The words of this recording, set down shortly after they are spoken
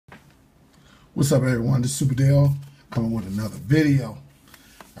What's up, everyone? This is SUPERDELL coming with another video.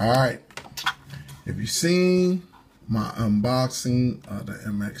 Alright, if you've seen my unboxing of the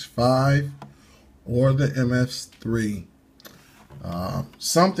MX5 or the MX3,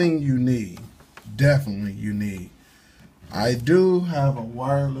 something you need, definitely you need. I do have a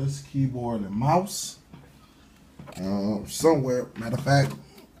wireless keyboard and mouse somewhere. Matter of fact,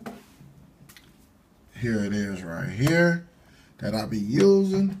 here it is right here that I'll be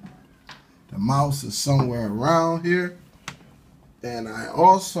using. The mouse is somewhere around here. And I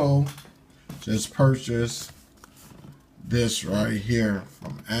also just purchased this right here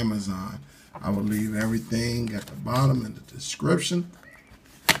from Amazon. I will leave everything at the bottom in the description.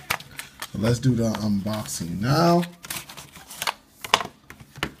 So let's do the unboxing now.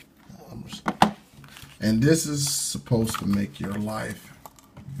 And this is supposed to make your life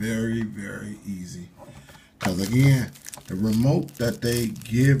very, very easy. Because again, the remote that they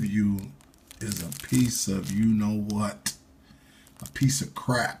give you is a piece of you-know-what. A piece of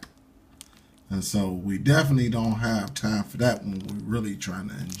crap. And so we definitely don't have time for that when we're really trying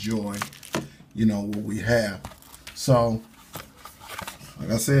to enjoy, what we have. So, like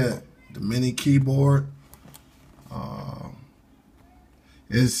I said, the mini keyboard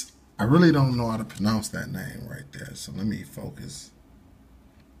is, I really don't know how to pronounce that name right there. So let me focus.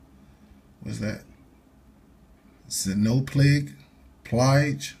 What's that? Xenoplige,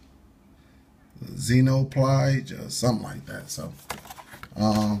 or something like that. So,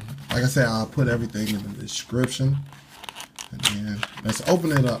 like I said, I'll put everything in the description. And then let's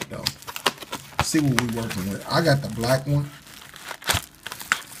open it up though. See what we're working with. I got the black one.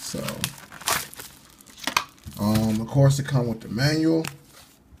 So, of course, it comes with the manual.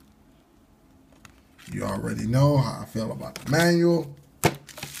 You already know how I feel about the manual.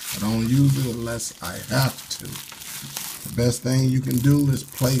 I don't use it unless I have to. The best thing you can do is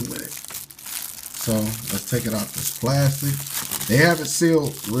play with it. So let's take it off this plastic. They have it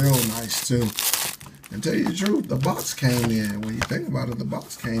sealed real nice too. And tell you the truth, the box came in. When you think about it, the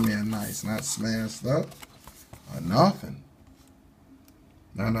box came in nice, not smashed up or nothing.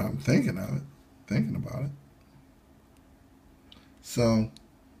 Now that I'm thinking about it. So,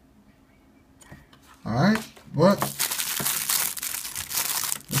 all right, but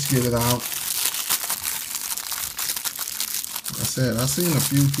let's get it out. Like I said, I've seen a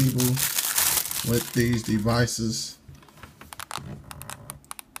few people with these devices.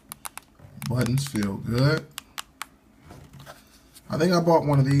 Buttons feel good. I think I bought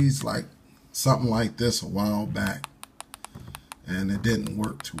one of these, like something like this, a while back, and it didn't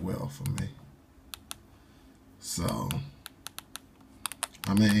work too well for me. So,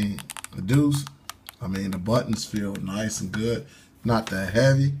 the buttons feel nice and good, not that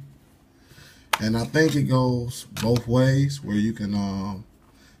heavy. And I think it goes both ways, where you can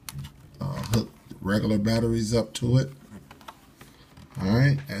hook regular batteries up to it.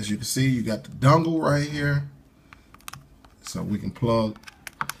 Alright, as you can see, you got the dongle right here. So we can plug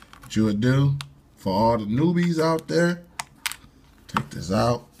what you would do for all the newbies out there. Take this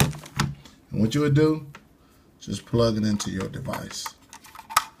out. And what you would do, just plug it into your device.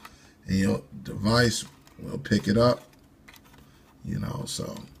 And your device will pick it up.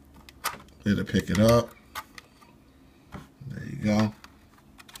 So it'll pick it up. There you go.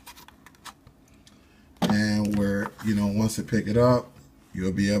 And where, once it pick it up,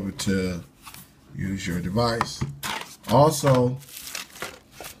 you'll be able to use your device. Also,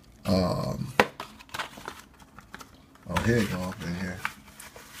 here you go up in here.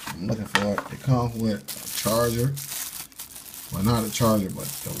 I'm looking for it. It comes with a charger. Well, not a charger, but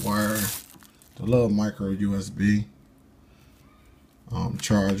the wire, the little micro USB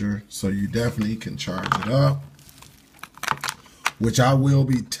charger. So you definitely can charge it up. Which I will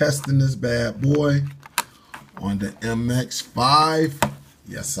be testing this bad boy on the MX5.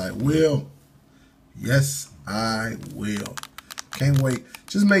 Yes, I will. Yes, I will. Can't wait.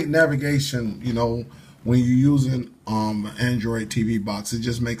 Just make navigation, when you're using an Android TV box, it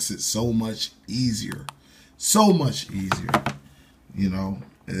just makes it so much easier. So much easier.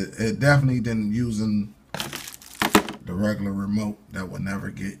 It definitely didn't using the regular remote that would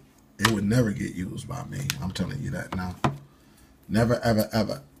never get used by me. I'm telling you that now. Never, ever,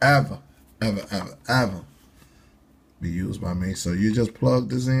 ever, ever, ever, ever, ever be used by me. So you just plug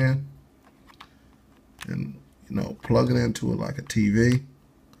this in and, plug it into it like a TV.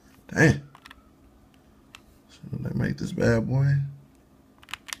 Damn. So they make this bad boy.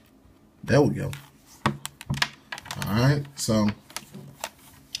 There we go. All right. So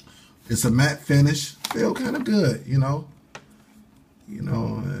it's a matte finish. Feel kind of good, It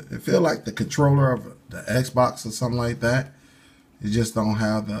feel like the controller of the Xbox or something like that. It just don't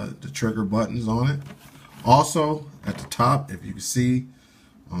have the trigger buttons on it. Also, at the top, if you can see,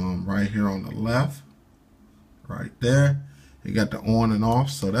 right here on the left, right there, you got the on and off,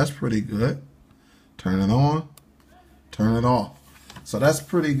 so that's pretty good. Turn it on, turn it off. So that's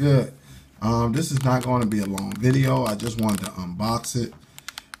pretty good. This is not going to be a long video. I just wanted to unbox it.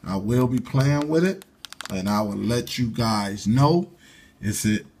 I will be playing with it, and I will let you guys know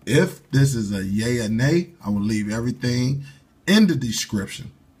if this is a yay or nay. I will leave everything in the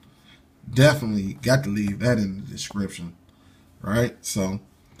description. Definitely got to leave that in the description. Right? So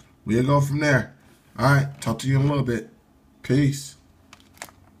we'll go from there. All right. Talk to you in a little bit. Peace.